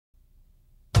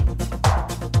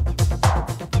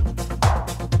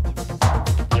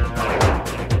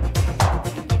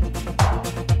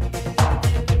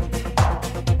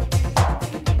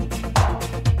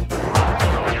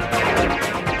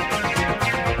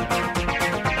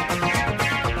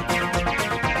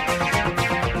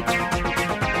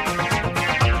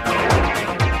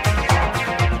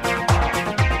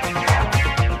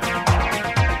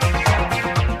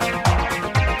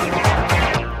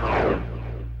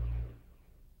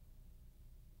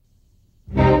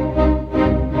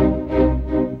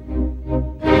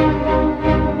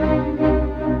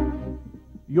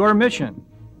Your mission: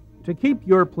 to keep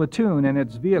your platoon and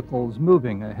its vehicles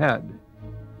moving ahead.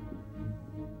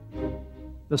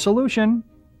 The solution: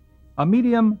 a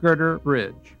medium girder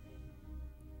bridge.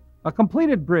 A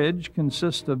completed bridge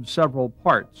consists of several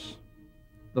parts.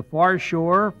 The far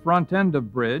shore front end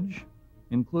of bridge,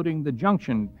 including the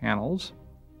junction panels,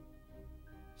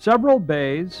 several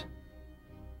bays,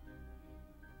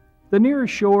 the near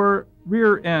shore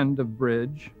rear end of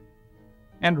bridge,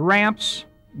 and ramps,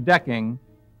 decking,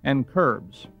 and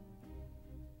curbs.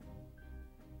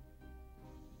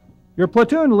 Your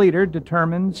platoon leader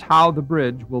determines how the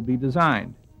bridge will be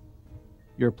designed.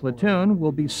 Your platoon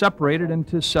will be separated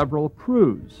into several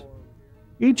crews,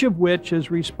 each of which is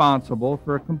responsible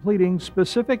for completing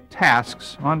specific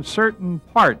tasks on certain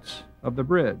parts of the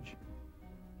bridge.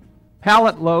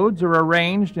 Pallet loads are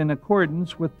arranged in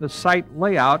accordance with the site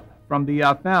layout from the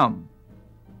FM.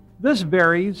 This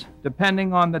varies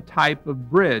depending on the type of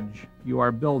bridge you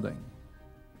are building.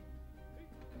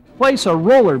 Place a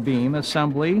roller beam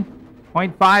assembly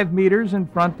 0.5 meters in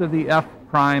front of the F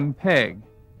prime peg.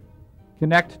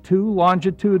 Connect 2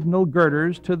 longitudinal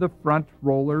girders to the front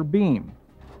roller beam.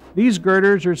 These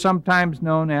girders are sometimes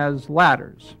known as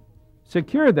ladders.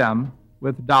 Secure them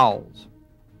with dowels.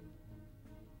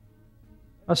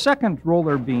 A second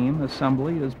roller beam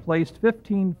assembly is placed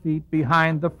 15 feet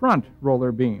behind the front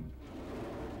roller beam.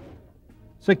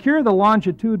 Secure the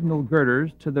longitudinal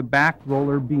girders to the back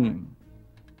roller beam.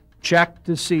 Check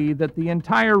to see that the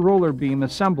entire roller beam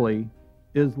assembly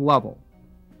is level.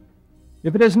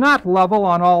 If it is not level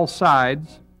on all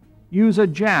sides, use a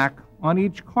jack on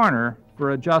each corner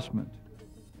for adjustment.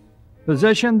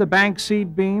 Position the bank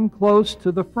seat beam close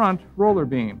to the front roller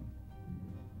beam.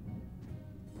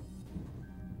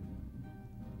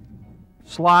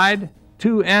 Slide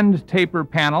 2 end taper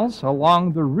panels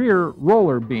along the rear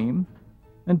roller beam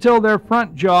until their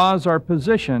front jaws are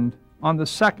positioned on the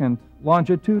second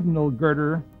longitudinal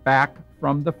girder back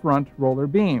from the front roller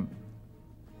beam.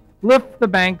 Lift the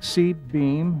bank seat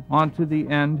beam onto the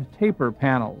end taper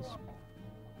panels.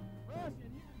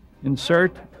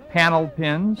 Insert panel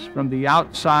pins from the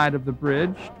outside of the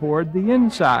bridge toward the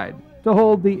inside to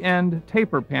hold the end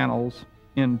taper panels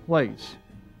in place.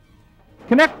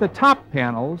 Connect the top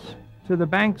panels to the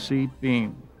bank seat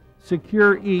beam.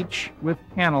 Secure each with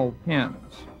panel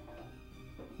pins.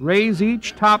 Raise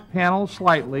each top panel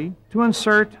slightly to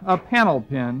insert a panel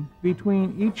pin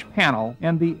between each panel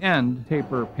and the end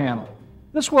taper panel.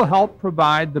 This will help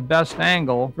provide the best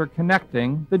angle for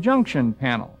connecting the junction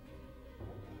panel.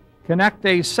 Connect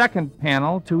a second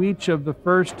panel to each of the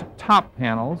first top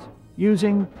panels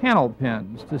using panel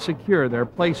pins to secure their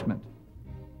placement.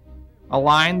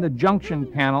 Align the junction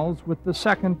panels with the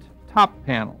second top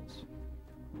panels.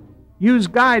 Use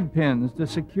guide pins to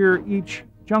secure each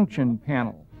junction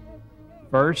panel.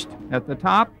 First at the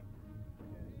top,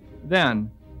 then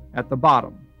at the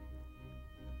bottom.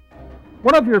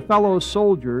 One of your fellow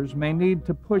soldiers may need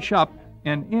to push up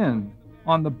and in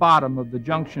on the bottom of the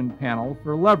junction panel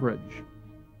for leverage.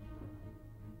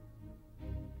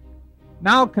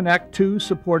 Now connect 2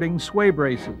 supporting sway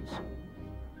braces.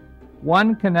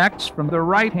 One connects from the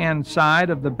right-hand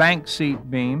side of the bank seat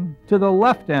beam to the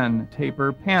left end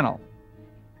taper panel.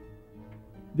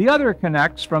 The other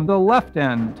connects from the left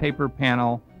end taper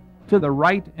panel to the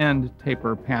right end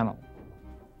taper panel.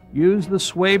 Use the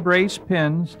sway brace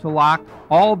pins to lock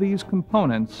all these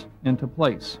components into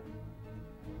place.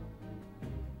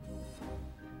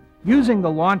 Using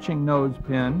the launching nose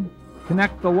pin,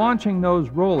 connect the launching nose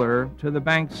roller to the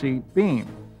bank seat beam.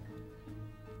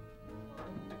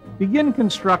 Begin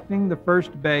constructing the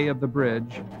first bay of the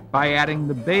bridge by adding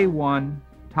the Bay 1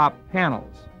 top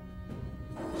panels.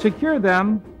 Secure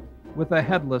them with a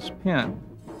headless pin.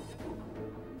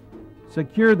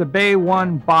 Secure the Bay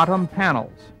 1 bottom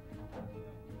panels.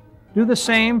 Do the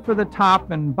same for the top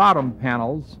and bottom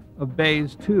panels of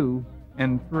Bays 2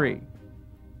 and 3.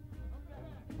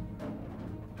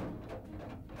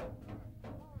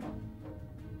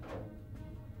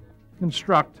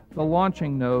 Construct the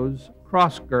launching nose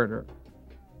cross girder.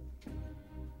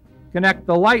 Connect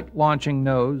the light launching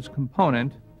nose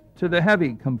component to the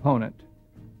heavy component.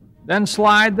 Then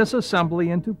slide this assembly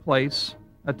into place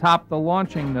atop the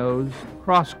launching nose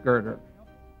cross girder.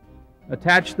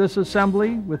 Attach this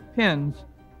assembly with pins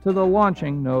to the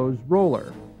launching nose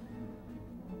roller.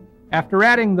 After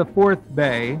adding the 4th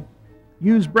bay,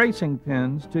 use bracing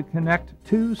pins to connect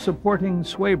 2 supporting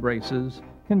sway braces,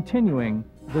 continuing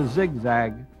the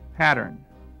zigzag pattern.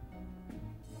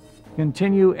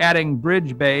 Continue adding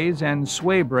bridge bays and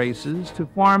sway braces to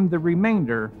form the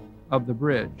remainder of the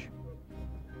bridge.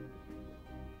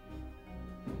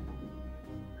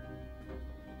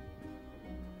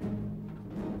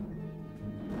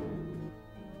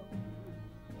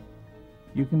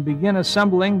 you can begin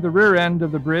assembling the rear end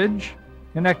of the bridge,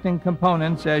 connecting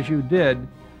components as you did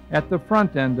at the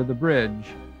front end of the bridge.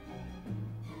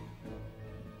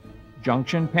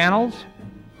 Junction panels,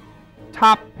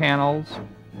 top panels,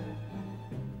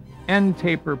 end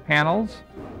taper panels,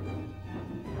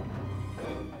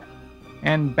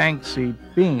 and bank seat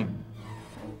beam.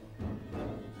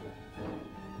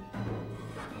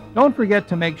 Don't forget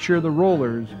to make sure the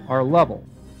rollers are level.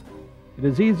 It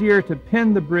is easier to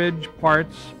pin the bridge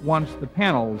parts once the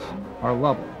panels are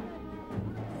level.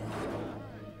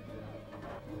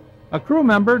 A crew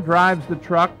member drives the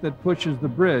truck that pushes the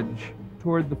bridge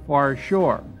toward the far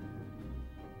shore.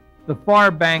 The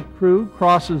far bank crew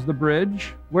crosses the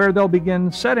bridge, where they'll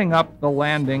begin setting up the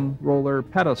landing roller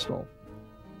pedestal.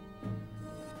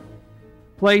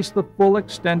 Place the full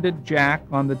extended jack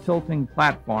on the tilting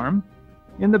platform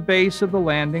in the base of the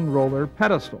landing roller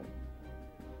pedestal.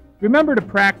 Remember to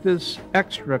practice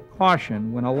extra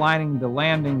caution when aligning the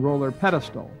landing roller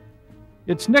pedestal.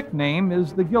 Its nickname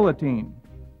is the guillotine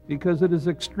because it is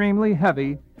extremely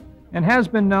heavy and has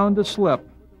been known to slip,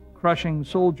 crushing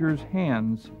soldiers'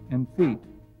 hands and feet.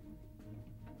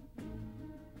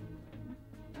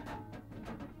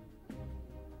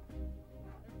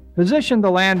 Position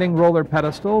the landing roller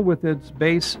pedestal with its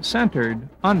base centered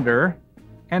under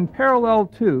and parallel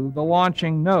to the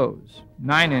launching nose,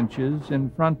 9 inches in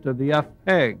front of the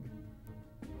F-peg.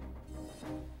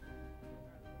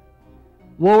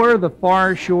 Lower the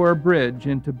far shore bridge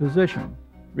into position.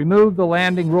 Remove the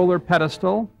landing roller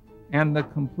pedestal and the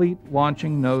complete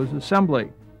launching nose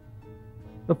assembly.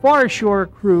 The far shore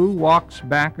crew walks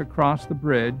back across the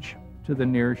bridge to the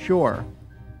near shore.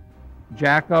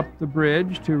 Jack up the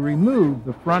bridge to remove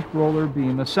the front roller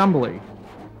beam assembly.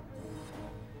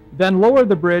 Then lower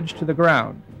the bridge to the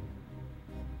ground.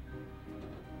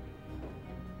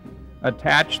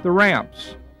 Attach the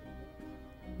ramps.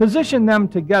 Position them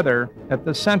together at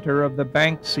the center of the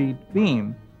bank seat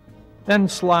beam, then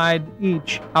slide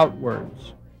each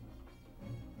outwards.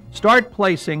 Start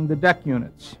placing the deck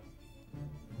units.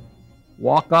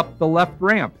 Walk up the left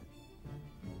ramp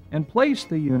and place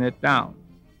the unit down.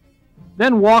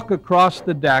 Then walk across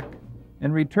the deck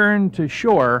and return to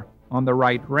shore on the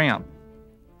right ramp.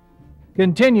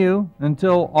 Continue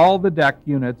until all the deck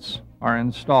units are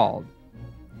installed.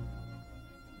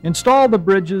 Install the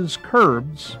bridge's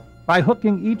curbs by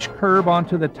hooking each curb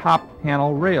onto the top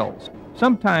panel rails,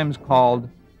 sometimes called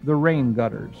the rain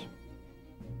gutters.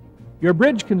 Your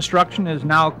bridge construction is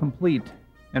now complete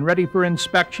and ready for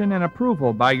inspection and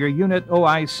approval by your unit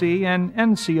OIC and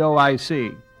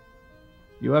NCOIC.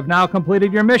 You have now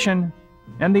completed your mission,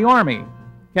 and the Army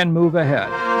can move ahead.